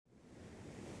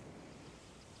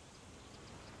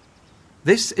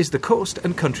This is the Coast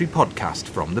and Country podcast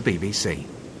from the BBC.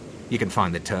 You can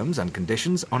find the terms and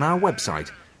conditions on our website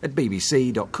at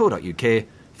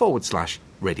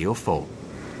bbc.co.uk/Radio 4.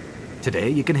 Today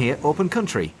you can hear Open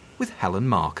Country with Helen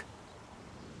Mark.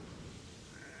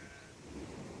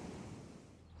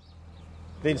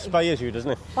 It inspires you,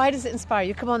 doesn't it? Why does it inspire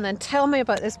you? Come on then, tell me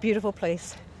about this beautiful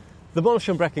place. The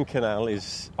Monmouthshire and Brecon Canal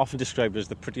is often described as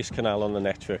the prettiest canal on the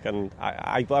network, and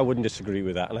I wouldn't disagree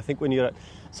with that. And I think when you're at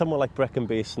somewhere like Brecon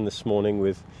Basin this morning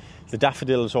with the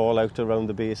daffodils all out around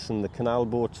the basin, the canal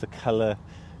boats, the colour,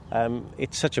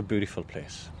 it's such a beautiful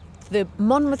place. The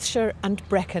Monmouthshire and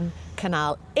Brecon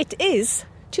Canal. It is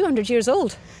 200 years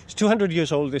old. It's 200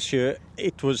 years old this year.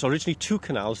 It was originally two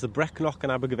canals, the Brecknock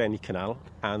and Abergavenny Canal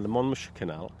and the Monmouthshire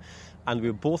Canal. And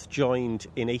we were both joined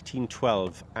in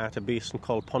 1812 at a basin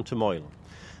called Pontymoyle.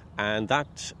 And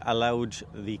that allowed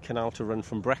the canal to run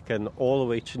from Brecon all the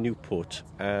way to Newport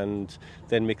and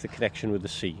then make the connection with the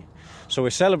sea. So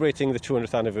we're celebrating the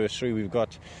 200th anniversary. We've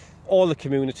got all the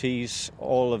communities,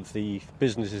 all of the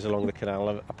businesses along the canal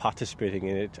are participating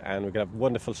in it, and we're going to have a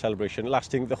wonderful celebration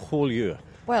lasting the whole year.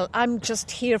 Well, I'm just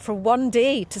here for one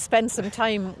day to spend some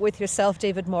time with yourself,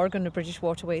 David Morgan of British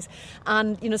Waterways,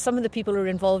 and some of the people who are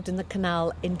involved in the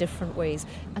canal in different ways.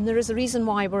 And there is a reason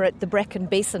why we're at the Brecon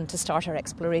Basin to start our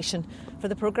exploration for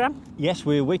the programme. Yes,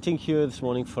 we're waiting here this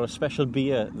morning for a special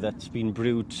beer that's been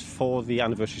brewed for the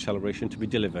anniversary celebration to be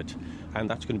delivered, and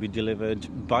that's going to be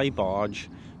delivered by barge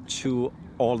to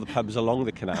all the pubs along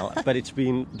the canal, but it's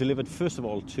been delivered first of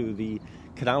all to the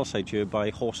canal side here by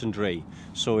horse and dray.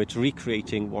 So it's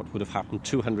recreating what would have happened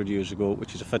 200 years ago,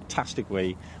 which is a fantastic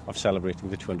way of celebrating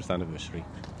the 200th anniversary.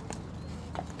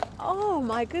 Oh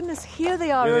my goodness, here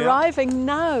they are arriving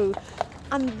now.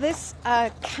 And this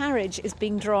carriage is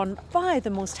being drawn by the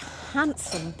most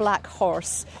handsome black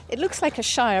horse. It looks like a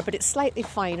Shire, but it's slightly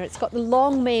finer. It's got the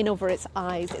long mane over its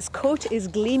eyes. Its coat is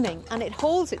gleaming, and it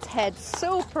holds its head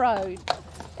so proud.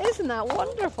 Isn't that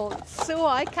wonderful? It's so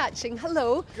eye-catching.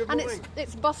 Hello. Good and morning.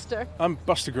 it's Buster. I'm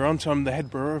Buster Grant. I'm the head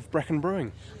brewer of Brecon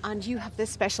Brewing. And you have this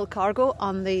special cargo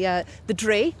on the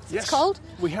dray, Yes. it's called.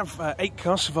 We have 8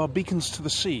 casks of our Beacons to the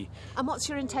Sea. And what's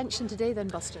your intention today then,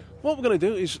 Buster? What we're going to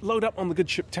do is load up on the good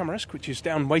ship Tamarisk, which is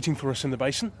down waiting for us in the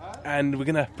basin, and we're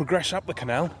going to progress up the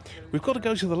canal. We've got to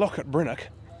go to the lock at Brinock,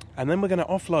 and then we're going to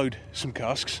offload some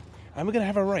casks, and we're going to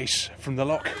have a race from the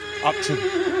lock up to...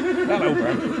 Hello,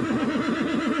 Bram.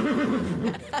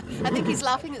 I think he's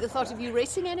laughing at the thought of you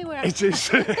racing anywhere. It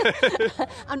is.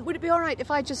 And would it be all right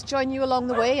if I just join you along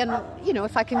the way and,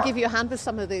 if I can give you a hand with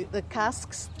some of the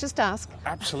casks? Just ask.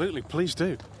 Absolutely, please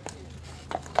do.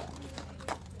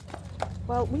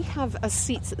 Well, we have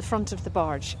seats at the front of the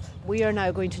barge. We are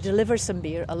now going to deliver some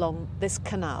beer along this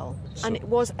canal. And it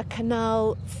was a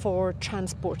canal for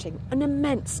transporting an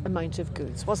immense amount of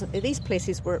goods, wasn't it? These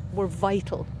places were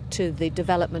vital to the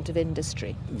development of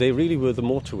industry. They really were the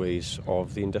motorways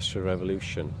of the Industrial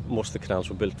Revolution. Most of the canals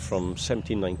were built from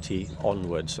 1790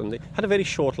 onwards, and they had a very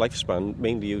short lifespan,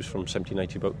 mainly used from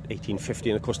 1790 to about 1850,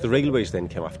 and of course the railways then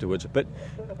came afterwards. But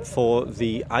for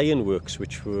the ironworks,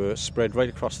 which were spread right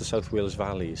across the South Wales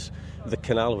valleys, the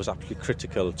canal was absolutely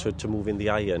critical to move in the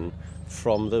iron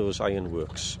from those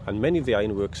ironworks. And many of the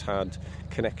ironworks had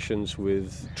connections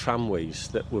with tramways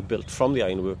that were built from the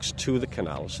ironworks to the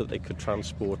canal so that they could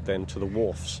transport then to the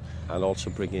wharfs and also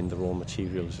bring in the raw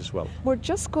materials as well. We're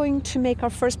just going to make our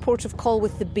first port of call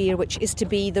with the beer, which is to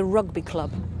be the rugby club.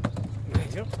 There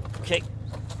you go. Okay.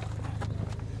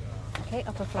 Okay,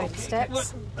 up a flight of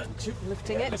steps.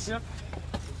 Lifting it.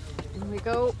 In we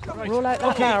go. Roll out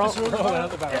the barrel. Roll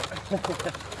out the barrel.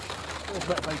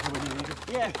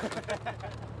 Yeah.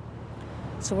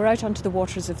 So we're out onto the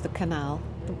waters of the canal.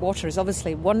 The water is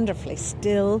obviously wonderfully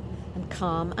still and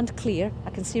calm and clear. I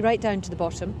can see right down to the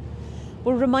bottom.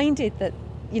 We're reminded that,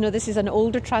 this is an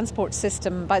older transport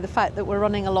system by the fact that we're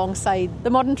running alongside the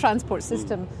modern transport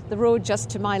system, the road just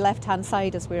to my left-hand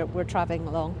side as we're travelling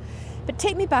along. But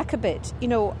take me back a bit,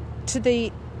 to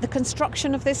the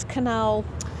construction of this canal.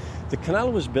 The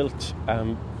canal was built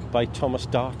by Thomas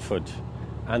Dartford.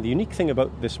 And the unique thing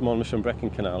about this Monmouthshire and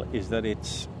Brecon Canal is that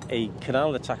it's a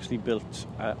canal that's actually built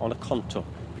on a contour,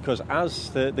 because as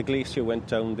the glacier went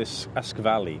down this Usk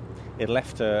Valley, it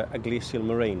left a glacial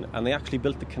moraine, and they actually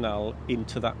built the canal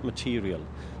into that material.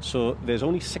 So there's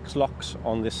only 6 locks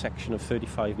on this section of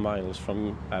 35 miles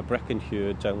from Brecon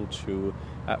here down to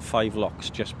 5 locks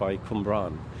just by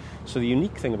Cwmbran. So the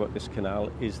unique thing about this canal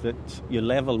is that you're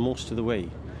level most of the way.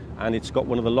 and it's got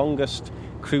one of the longest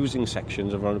cruising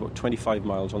sections of around about 25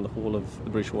 miles on the whole of the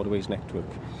British Waterways network,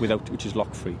 which is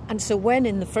lock-free. And so when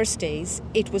in the first days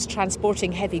it was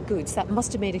transporting heavy goods, that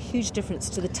must have made a huge difference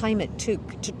to the time it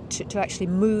took to actually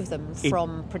move them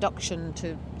from production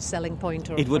to selling point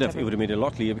or whatever. It would have made it a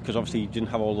lot clearer, because obviously you didn't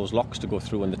have all those locks to go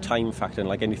through, and the time factor, and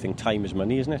like anything, time is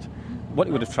money, isn't it? What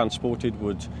it would have transported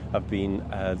would have been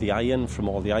the iron from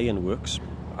all the iron works,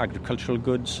 agricultural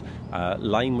goods,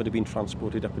 lime would have been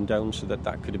transported up and down so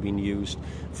that could have been used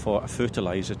for a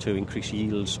fertiliser to increase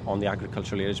yields on the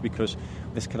agricultural areas, because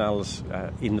this canal's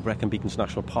in the Brecon Beacons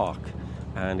National Park,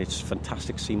 and it's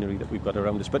fantastic scenery that we've got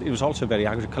around us. But it was also a very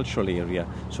agricultural area,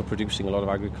 so producing a lot of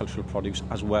agricultural produce,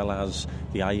 as well as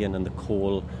the iron and the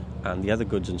coal and the other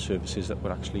goods and services that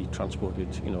were actually transported,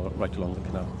 right along the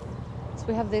canal. So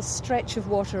we have this stretch of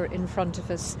water in front of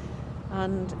us,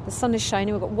 and the sun is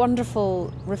shining. We've got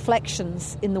wonderful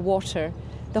reflections in the water.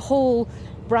 The whole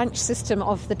branch system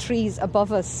of the trees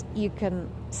above us you can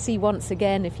see once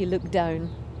again if you look down.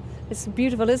 It's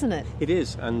beautiful, isn't it? It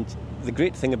is, and the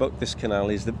great thing about this canal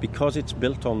is that because it's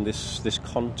built on this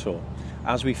contour,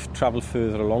 as we travel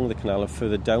further along the canal and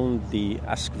further down the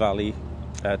Usk Valley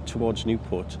towards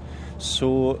Newport,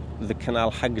 so the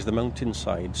canal hugs the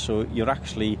mountainside, so you're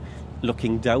actually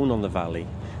looking down on the valley,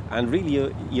 and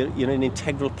really you're an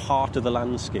integral part of the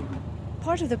landscape.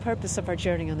 Part of the purpose of our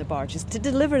journey on the barge is to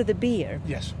deliver the beer.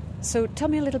 Yes. So tell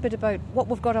me a little bit about what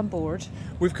we've got on board.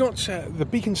 We've got the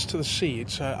Beacons to the Sea.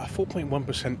 It's a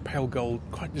 4.1% pale gold,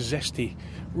 quite zesty,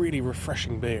 really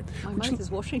refreshing beer. My mouth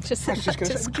is watering just I was just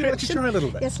going to say, would you like to try a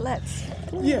little bit? Yes, let's.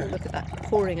 Yeah. Look at that,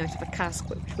 pouring out of a cask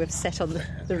which we've set on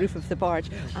the roof of the barge.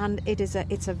 And it's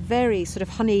a very sort of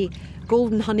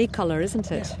golden honey colour,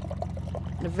 isn't it? Yeah.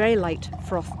 And a very light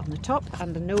froth on the top,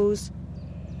 and the nose,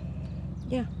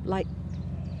 light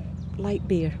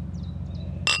beer.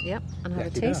 Yep, and have a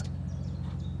taste.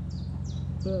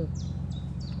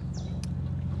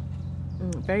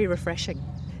 Very refreshing.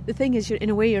 The thing is, in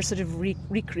a way, you're sort of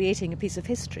recreating a piece of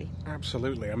history.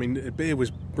 Absolutely. I mean, beer was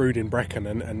brewed in Brecon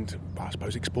and I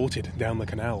suppose exported down the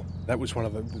canal. That was one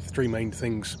of the three main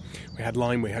things. We had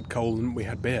lime, we had coal, and we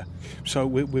had beer. So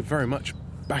we're very much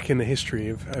back in the history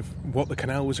of what the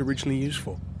canal was originally used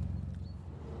for.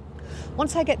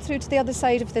 Once I get through to the other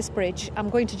side of this bridge, I'm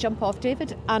going to jump off,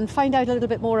 David, and find out a little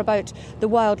bit more about the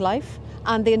wildlife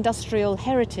and the industrial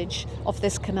heritage of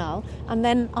this canal, and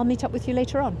then I'll meet up with you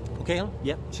later on. Okay, Helen?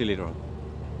 Yeah, see you later on.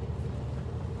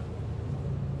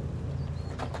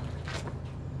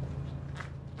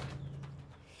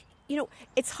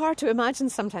 It's hard to imagine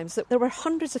sometimes that there were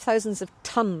hundreds of thousands of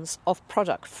tonnes of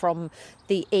product from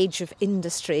the age of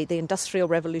industry, the Industrial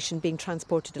Revolution, being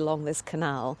transported along this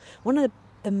canal. One of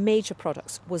the major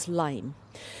products was lime.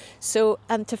 So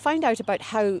to find out about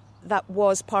how that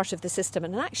was part of the system,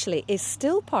 and actually is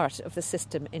still part of the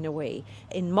system in a way,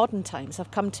 in modern times,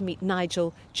 I've come to meet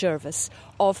Nigel Gervis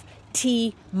of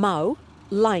T Mau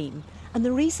Lime. And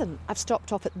the reason I've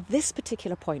stopped off at this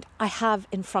particular point, I have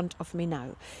in front of me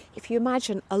now. If you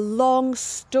imagine a long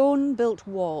stone-built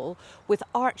wall with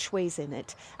archways in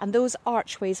it, and those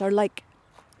archways are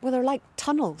they're like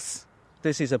tunnels.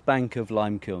 This is a bank of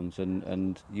lime kilns,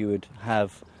 and you would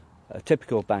have a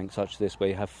typical bank such as this where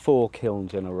you have 4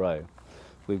 kilns in a row.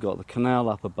 We've got the canal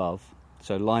up above,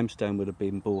 so limestone would have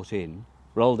been brought in,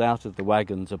 rolled out of the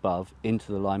wagons above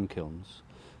into the lime kilns.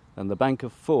 And the bank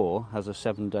of 4 has a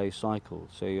 7-day cycle,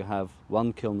 so you have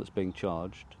 1 kiln that's being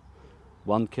charged,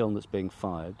 1 kiln that's being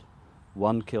fired,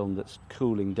 1 kiln that's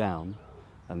cooling down,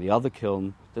 and the other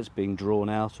kiln that's being drawn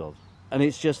out of. And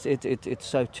it's just, it's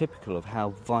so typical of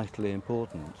how vitally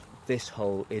important this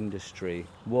whole industry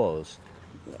was.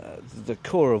 The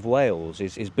core of Wales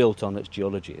is built on its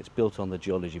geology. It's built on the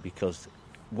geology because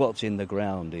what's in the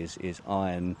ground is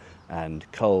iron and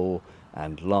coal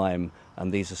and lime,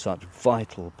 and these are such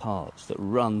vital parts that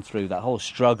run through that whole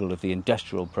struggle of the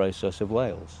industrial process of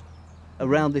Wales.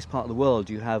 Around this part of the world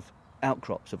you have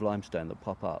outcrops of limestone that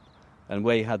pop up, and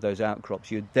where you had those outcrops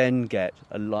you'd then get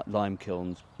lime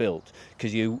kilns built,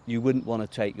 because you wouldn't want to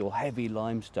take your heavy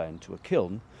limestone to a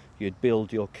kiln. You'd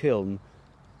build your kiln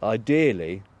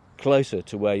ideally closer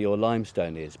to where your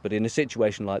limestone is, but in a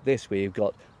situation like this where you've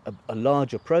got a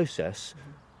larger process,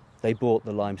 they brought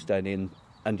the limestone in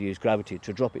and used gravity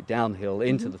to drop it downhill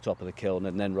into the top of the kiln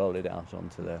and then roll it out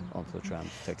onto the tram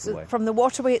to take it away. From the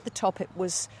waterway at the top, it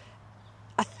was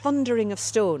a thundering of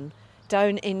stone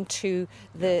down into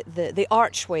the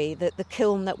archway, the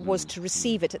kiln that was to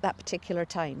receive it at that particular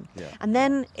time. Yeah. And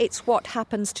then it's what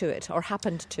happens to it, or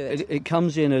happened to it. It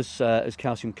comes in as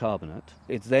calcium carbonate.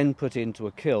 It's then put into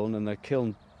a kiln, and the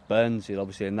kiln burns it,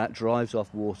 obviously, and that drives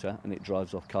off water and it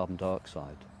drives off carbon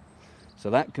dioxide. So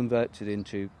that converts it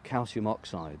into calcium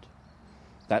oxide.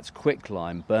 That's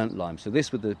quicklime, burnt lime. So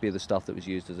this would be the stuff that was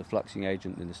used as a fluxing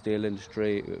agent in the steel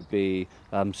industry. It would be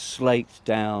slaked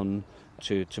down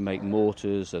to make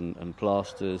mortars and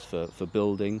plasters for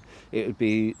building. It would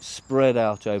be spread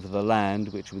out over the land,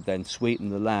 which would then sweeten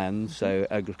the land. So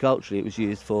agriculturally it was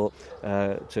used for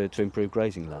to improve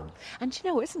grazing land. And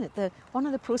isn't it, one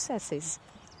of the processes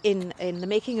in the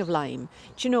making of lime,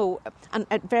 and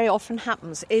it very often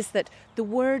happens, is that the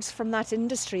words from that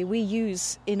industry we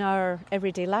use in our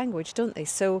everyday language, don't they?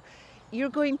 So you're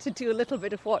going to do a little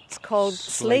bit of what's called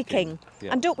slaking.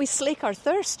 Yeah. And don't we slake our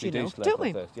thirst, don't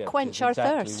we? Thirst, yeah. Quench our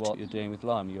exactly thirst. What you're doing with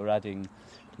lime. You're adding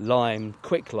lime,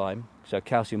 quicklime, so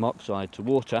calcium oxide to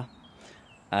water,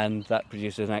 and that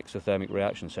produces an exothermic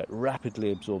reaction. So it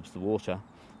rapidly absorbs the water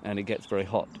and it gets very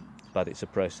hot. But it's a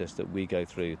process that we go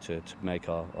through to make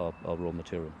our raw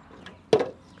material.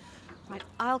 Right,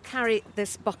 I'll carry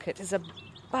this bucket. It's a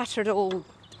battered old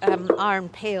iron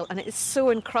pail, and it is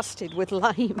so encrusted with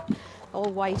lime,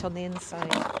 all white on the inside.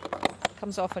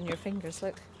 Comes off on your fingers,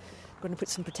 look. I'm going to put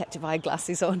some protective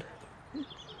eyeglasses on.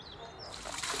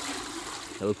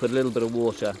 So we'll put a little bit of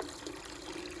water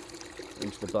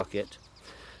into the bucket,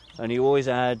 and you always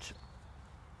add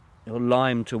your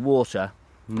lime to water,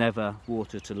 never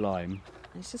water to lime.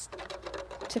 It's just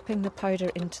tipping the powder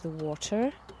into the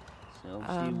water. So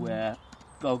obviously wear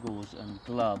goggles and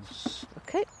gloves.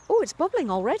 Okay. Oh, it's bubbling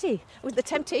already. Well, the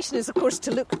temptation is, of course,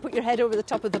 to put your head over the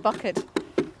top of the bucket.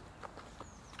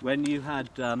 When you had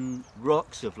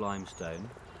rocks of limestone,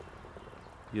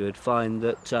 you would find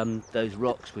that those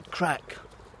rocks would crack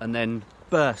and then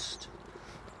burst,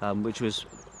 which was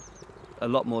a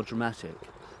lot more dramatic.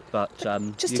 But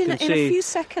just in a few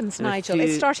seconds, Nigel,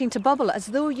 it's starting to bubble as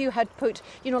though you had put,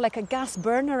 like a gas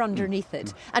burner underneath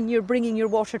it, and you're bringing your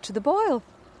water to the boil.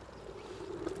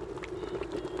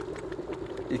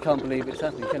 You can't believe it's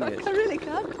happening, can you? I really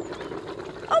can't.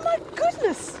 Oh my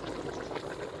goodness!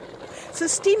 So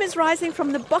steam is rising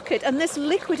from the bucket, and this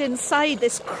liquid inside,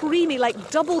 this creamy,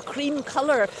 like double cream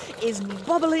colour, is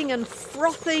bubbling and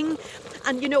frothing.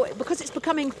 And, because it's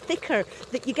becoming thicker,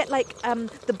 that you get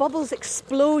the bubbles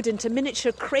explode into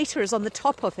miniature craters on the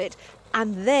top of it.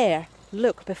 And there,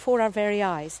 look, before our very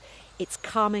eyes, it's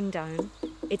calming down,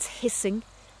 it's hissing.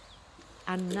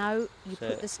 And now you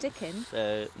put the stick in,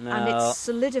 and it's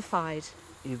solidified.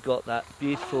 You've got that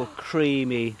beautiful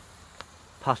creamy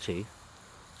putty.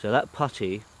 So that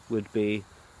putty would be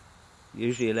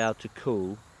usually allowed to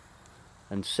cool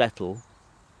and settle,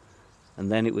 and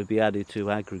then it would be added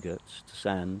to aggregates, to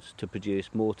sands, to produce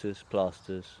mortars,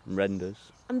 plasters and renders.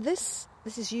 And this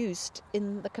is used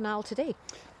in the canal today?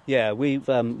 Yeah, we've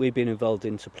been involved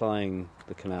in supplying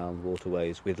the canal and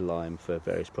waterways with lime for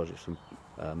various projects, from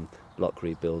lock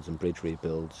rebuilds and bridge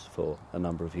rebuilds for a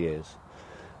number of years.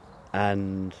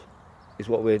 And it's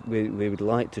what we would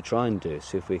like to try and do,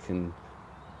 see if we can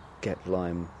get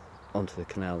lime onto the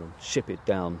canal and ship it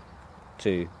down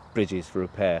to bridges for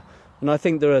repair. And I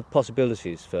think there are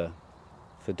possibilities for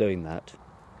doing that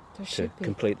to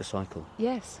complete the cycle.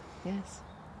 Yes.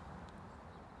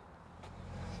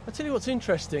 I'll tell you what's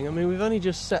interesting. I mean, we've only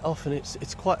just set off and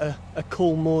it's quite a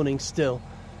cool morning still.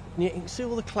 And you can see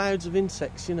all the clouds of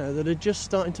insects, that are just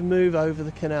starting to move over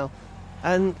the canal.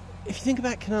 And if you think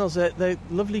about canals, they're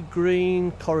lovely green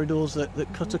corridors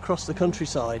that cut across the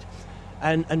countryside.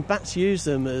 And bats use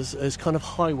them as kind of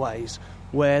highways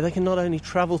where they can not only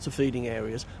travel to feeding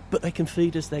areas, but they can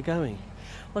feed as they're going.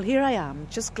 Well, here I am,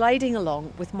 just gliding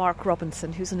along with Mark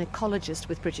Robinson, who's an ecologist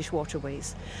with British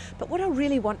Waterways. But what I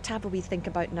really want to have a wee think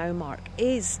about now, Mark,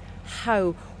 is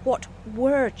how what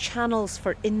were channels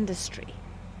for industry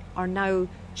are now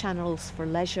channels for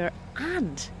leisure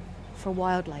and for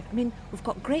wildlife. I mean, we've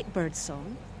got great bird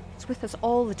song. It's with us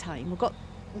all the time. We've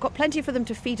got plenty for them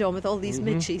to feed on with all these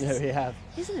midges. Yeah, we have.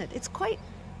 Isn't it? It's quite...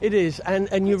 It is,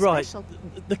 and you're right. Special.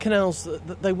 The canals,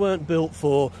 they weren't built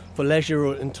for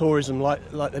leisure and tourism like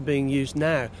they're being used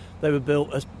now. They were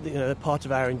built as part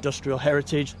of our industrial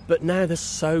heritage, but now they're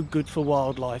so good for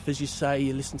wildlife. As you say,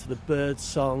 you listen to the bird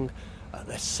song,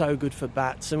 they're so good for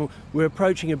bats. And we're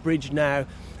approaching a bridge now,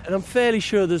 and I'm fairly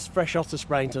sure there's fresh otter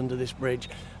spraint under this bridge.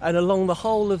 And along the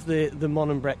whole of the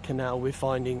Monmouthshire and Brecon Canal, we're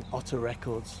finding otter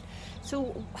records.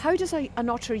 So how does an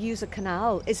otter use a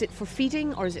canal? Is it for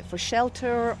feeding or is it for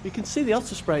shelter? You can see the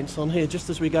otter spraints on here just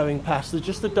as we're going past. There's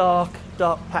just the dark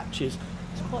patches.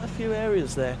 There's quite a few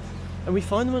areas there. And we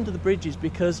find them under the bridges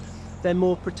because they're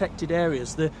more protected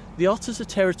areas. The otters are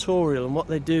territorial, and what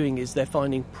they're doing is they're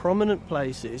finding prominent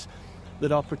places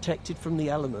that are protected from the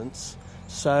elements,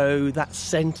 so that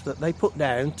scent that they put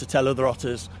down to tell other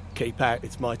otters, keep out,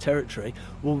 it's my territory,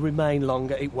 will remain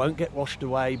longer. It won't get washed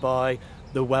away by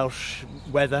the Welsh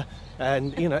weather,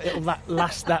 and it'll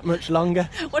last that much longer.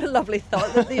 What a lovely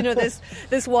thought that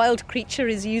this wild creature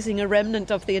is using a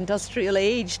remnant of the industrial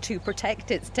age to protect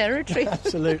its territory.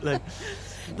 Absolutely.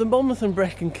 The Monmouth and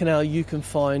Brecon Canal, you can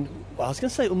find, well, I was going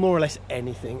to say more or less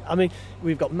anything. I mean,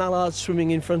 we've got mallards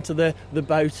swimming in front of the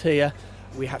boat here.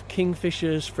 We have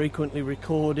kingfishers frequently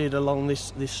recorded along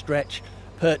this stretch,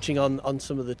 perching on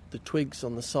some of the twigs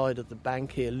on the side of the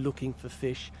bank here, looking for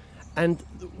fish. And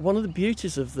one of the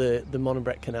beauties of the Monmouth and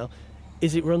Brecon Canal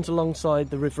is it runs alongside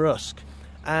the River Usk,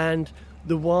 and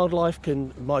the wildlife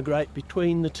can migrate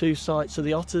between the two sites. So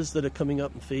the otters that are coming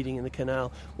up and feeding in the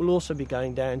canal will also be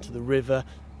going down to the river,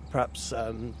 perhaps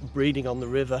breeding on the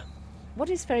river. What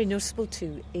is very noticeable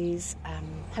too is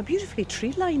how beautifully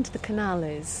tree-lined the canal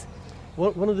is.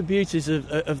 One of the beauties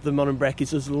of the Monmouth and Brecon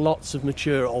is there's lots of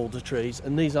mature older trees,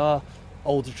 and these are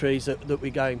older trees that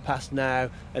we're going past now,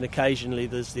 and occasionally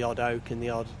there's the odd oak and the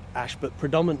odd ash, but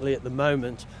predominantly at the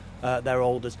moment they're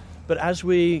alders. But as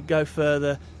we go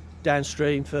further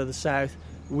downstream, further south,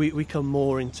 we come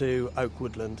more into oak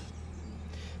woodland.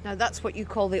 Now that's what you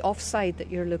call the offside that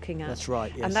you're looking at. That's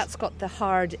right, yes. And that's got the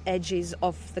hard edges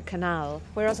of the canal.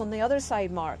 Whereas on the other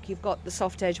side, Mark, you've got the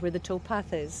soft edge where the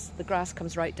towpath is. The grass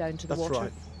comes right down to the water.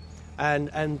 That's right.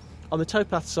 And on the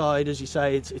towpath side, as you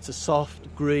say, it's a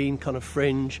soft green kind of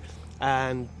fringe,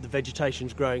 and the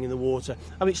vegetation's growing in the water.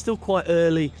 I mean, it's still quite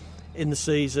early in the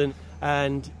season,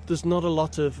 and there's not a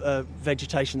lot of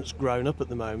vegetation that's grown up at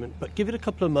the moment. But give it a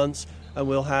couple of months and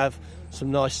we'll have some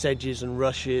nice sedges and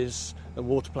rushes and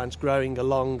water plants growing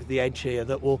along the edge here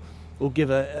that will give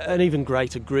an even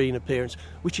greater green appearance,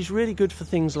 which is really good for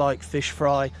things like fish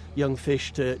fry, young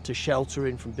fish to shelter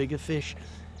in from bigger fish.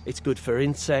 It's good for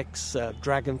insects,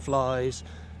 dragonflies.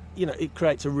 It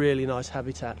creates a really nice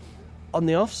habitat. On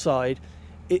the offside,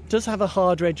 it does have a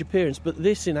harder edge appearance, but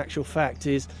this in actual fact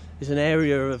is an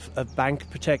area of bank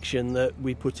protection that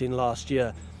we put in last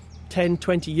year. 10,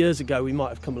 20 years ago we might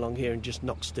have come along here and just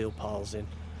knocked steel piles in.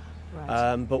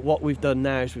 Right. But what we've done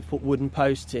now is we've put wooden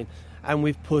posts in, and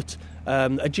we've put a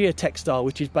geotextile,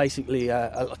 which is basically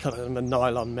a kind of a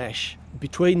nylon mesh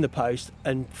between the posts,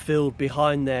 and filled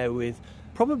behind there with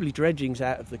probably dredgings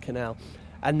out of the canal.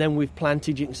 And then we've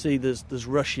planted, you can see there's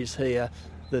rushes here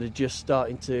that are just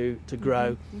starting to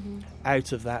grow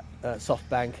out of that soft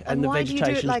bank, and the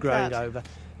vegetation's like growing over.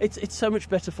 It's so much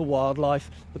better for wildlife.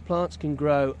 The plants can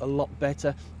grow a lot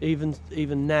better.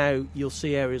 Even now, you'll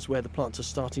see areas where the plants are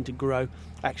starting to grow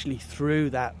actually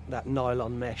through that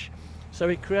nylon mesh. So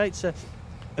it creates a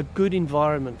good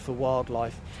environment for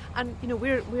wildlife. And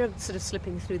we're sort of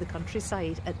slipping through the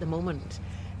countryside at the moment,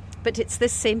 but it's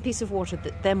this same piece of water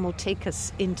that then will take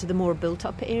us into the more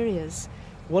built-up areas.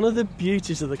 One of the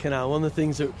beauties of the canal, one of the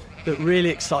things that really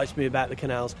excites me about the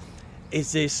canals,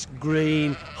 is this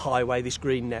green highway, this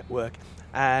green network.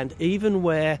 And even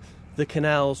where the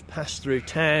canals pass through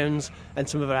towns, and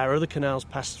some of our other canals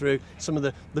pass through some of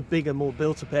the bigger, more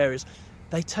built-up areas,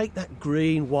 they take that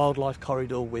green wildlife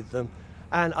corridor with them.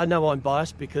 And I know I'm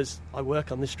biased because I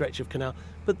work on this stretch of canal,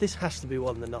 but this has to be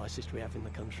one of the nicest we have in the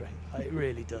country. It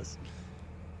really does.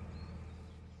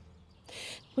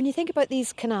 When you think about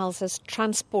these canals as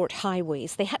transport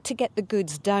highways, they had to get the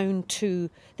goods down to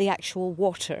the actual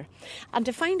water. And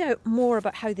to find out more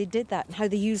about how they did that and how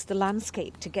they used the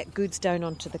landscape to get goods down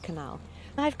onto the canal,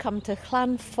 I've come to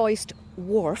Llanfoist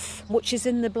Wharf, which is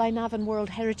in the Blaenavon World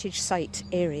Heritage Site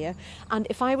area. And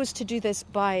if I was to do this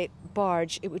by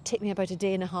barge, it would take me about a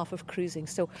day and a half of cruising.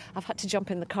 So I've had to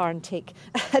jump in the car and take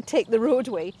the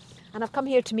roadway. And I've come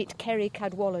here to meet Ceri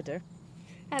Cadwallader.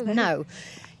 Hello. Now,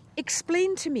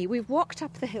 explain to me, we've walked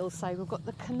up the hillside, we've got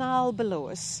the canal below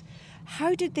us.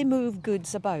 How did they move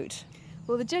goods about?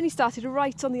 Well, the journey started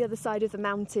right on the other side of the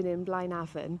mountain in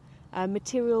Blaenavon.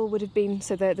 Material would have been,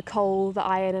 so the coal, the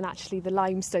iron and actually the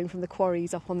limestone from the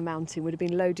quarries up on the mountain would have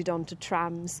been loaded onto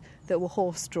trams that were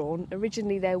horse-drawn.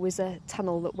 Originally there was a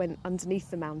tunnel that went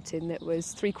underneath the mountain that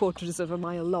was 3/4 of a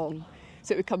mile long.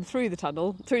 So it would come through the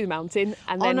tunnel, through the mountain.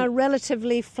 And then on a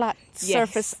relatively flat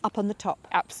surface up on the top?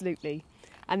 Absolutely.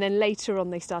 And then later on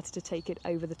they started to take it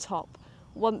over the top.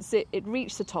 Once it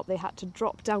reached the top, they had to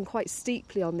drop down quite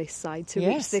steeply on this side to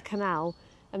reach the canal.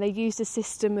 And they used a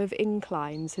system of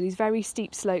inclines, so these very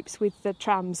steep slopes with the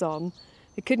trams on.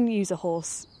 They couldn't use a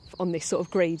horse on this sort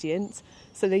of gradient,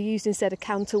 so they used instead a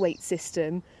counterweight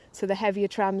system. So the heavier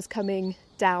trams coming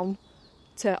down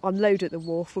to unload at the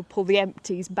wharf would pull the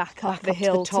empties back up the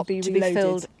hill to be reloaded.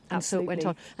 Filled, and so it went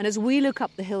on. And as we look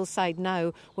up the hillside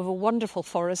now, we have a wonderful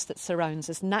forest that surrounds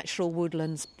us, natural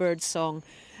woodlands, birdsong,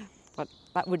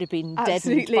 that would have been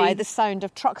Absolutely. deadened by the sound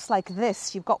of trucks like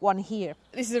this. You've got one here.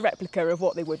 This is a replica of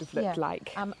what they would have looked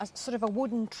like. A sort of a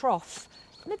wooden trough,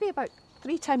 maybe about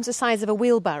 3 times the size of a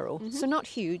wheelbarrow, so not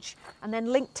huge, and then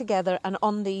linked together and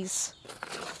on these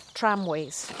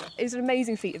tramways. It's an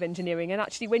amazing feat of engineering, and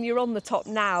actually when you're on the top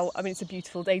now, I mean, it's a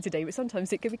beautiful day today, but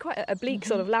sometimes it can be quite a bleak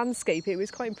sort of landscape. It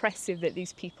was quite impressive that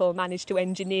these people managed to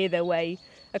engineer their way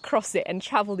across it and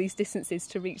travel these distances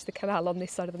to reach the canal on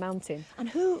this side of the mountain. And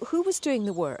who was doing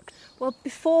the work? Well,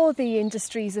 before the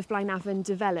industries of Blaenavon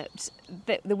developed,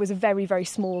 there was a very, very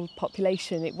small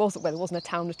population. There wasn't a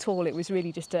town at all. It was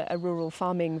really just a rural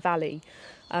farming valley.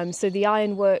 So the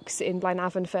ironworks in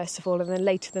Blaenavon, first of all, and then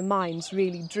later the mines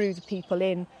really drew the people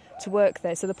in to work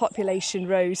there. So the population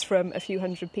rose from a few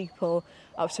hundred people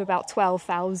up to about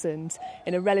 12,000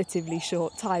 in a relatively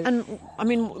short time. And, I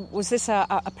mean, was this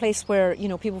a place where,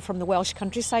 people from the Welsh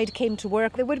countryside came to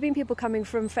work? There would have been people coming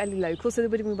from fairly local, so there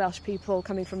would have been Welsh people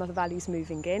coming from other valleys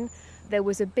moving in. There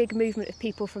was a big movement of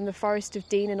people from the Forest of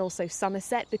Dean and also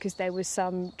Somerset, because there was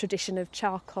some tradition of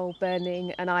charcoal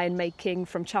burning and iron making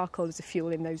from charcoal as a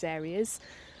fuel in those areas.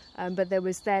 But there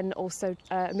was then also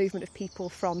a movement of people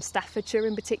from Staffordshire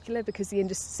in particular, because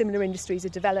the similar industries are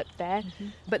developed there.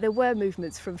 But there were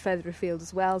movements from further afield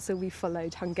as well. So we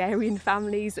followed Hungarian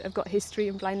families that have got history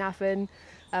in Blaenavon.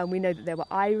 We know that there were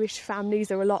Irish families.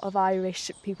 There were a lot of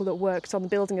Irish people that worked on the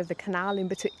building of the canal. In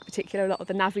particular, a lot of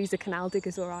the navvies, the canal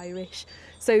diggers, were Irish.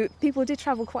 So people did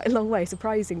travel quite a long way,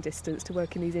 surprising distance, to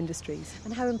work in these industries.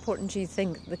 And how important do you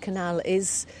think the canal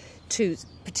is to,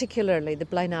 particularly, the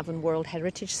Blaenavon World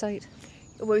Heritage Site?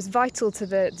 Well, it was vital to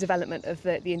the development of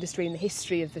the industry and the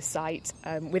history of the site.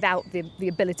 Without the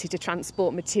ability to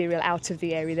transport material out of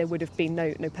the area, there would have been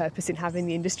no purpose in having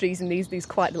the industries in these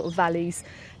quiet little valleys.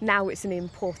 Now it's an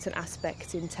important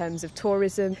aspect in terms of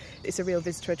tourism. It's a real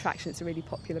visitor attraction. It's a really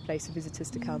popular place for visitors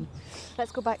to come.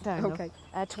 Let's go back down, okay,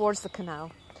 towards the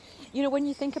canal. When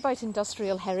you think about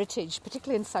industrial heritage,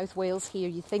 particularly in South Wales here,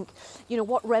 you think,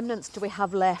 what remnants do we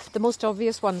have left? The most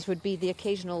obvious ones would be the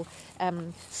occasional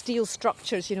steel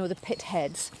structures, the pit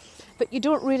heads. But you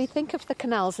don't really think of the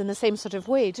canals in the same sort of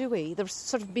way, do we? They've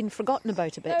sort of been forgotten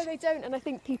about a bit. No, they don't, and I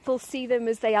think people see them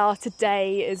as they are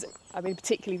today.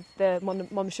 Particularly the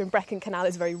Monmouthshire and Brecon Canal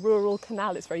is a very rural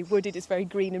canal. It's very wooded, it's very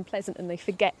green and pleasant, and they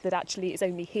forget that actually it's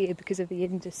only here because of the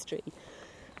industry.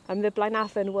 And the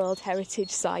Blaenavon World Heritage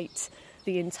Site,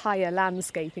 the entire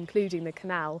landscape, including the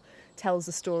canal, tells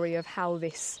the story of how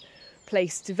this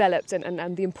place developed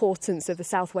and the importance of the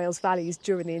South Wales valleys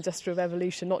during the Industrial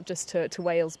Revolution, not just to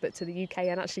Wales but to the UK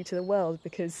and actually to the world,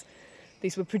 because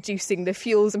these were producing the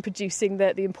fuels and producing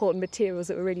the important materials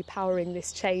that were really powering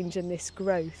this change and this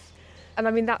growth. And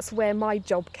I mean, that's where my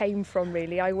job came from,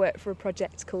 really. I work for a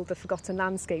project called the Forgotten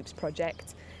Landscapes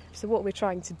Project. So what we're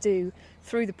trying to do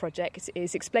through the project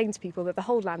is explain to people that the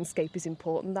whole landscape is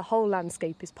important. The whole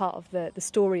landscape is part of the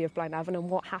story of Blaenavon and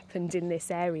what happened in this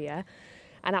area,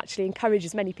 and actually encourage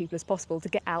as many people as possible to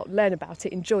get out, learn about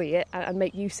it, enjoy it, and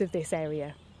make use of this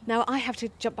area. Now, I have to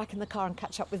jump back in the car and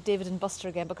catch up with David and Buster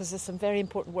again, because there's some very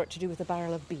important work to do with a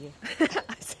barrel of beer.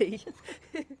 I see.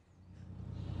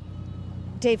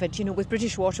 David, with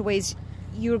British Waterways,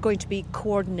 you're going to be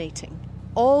coordinating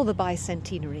all the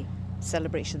bicentenary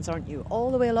celebrations, aren't you? All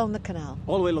the way along the canal.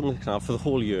 All the way along the canal for the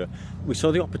whole year. We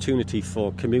saw the opportunity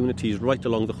for communities right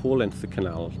along the whole length of the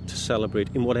canal to celebrate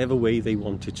in whatever way they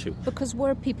wanted to. Because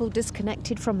were people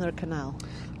disconnected from their canal?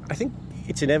 I think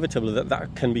it's inevitable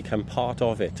that can become part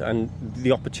of it, and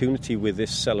the opportunity with this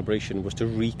celebration was to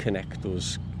reconnect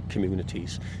those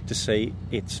communities, to say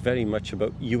it's very much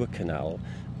about your canal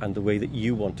and the way that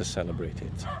you want to celebrate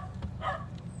it.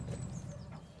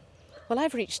 Well,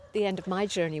 I've reached the end of my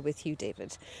journey with you,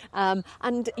 David.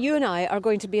 And you and I are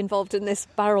going to be involved in this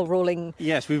barrel rolling.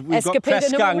 Yes, we've got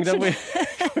press ganged, haven't we?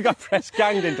 We got press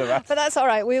ganged into that. But that's all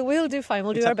right. We'll do fine.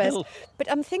 We'll do our best. Hill. But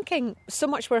I'm thinking so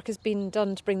much work has been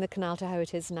done to bring the canal to how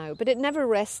it is now, but it never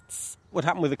rests. What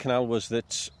happened with the canal was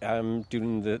that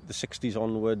during the 60s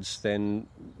onwards, then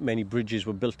many bridges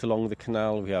were built along the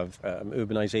canal. We have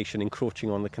urbanisation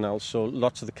encroaching on the canal, so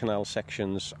lots of the canal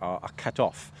sections are cut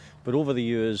off. But over the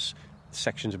years,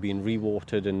 sections are being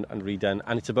rewatered and redone,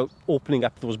 and it's about opening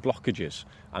up those blockages,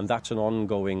 and that's an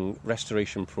ongoing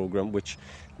restoration programme which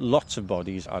lots of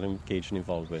bodies are engaged and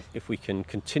involved with. If we can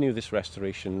continue this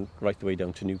restoration right the way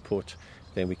down to Newport,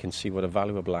 then we can see what a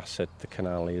valuable asset the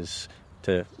canal is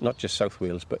to not just South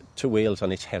Wales but to Wales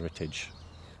and its heritage.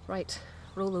 Right,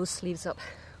 roll those sleeves up.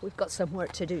 We've got some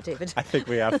work to do, David. I think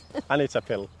we have, and it's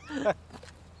uphill.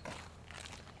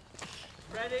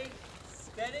 Ready,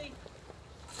 steady,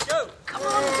 go! Come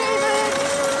on, David!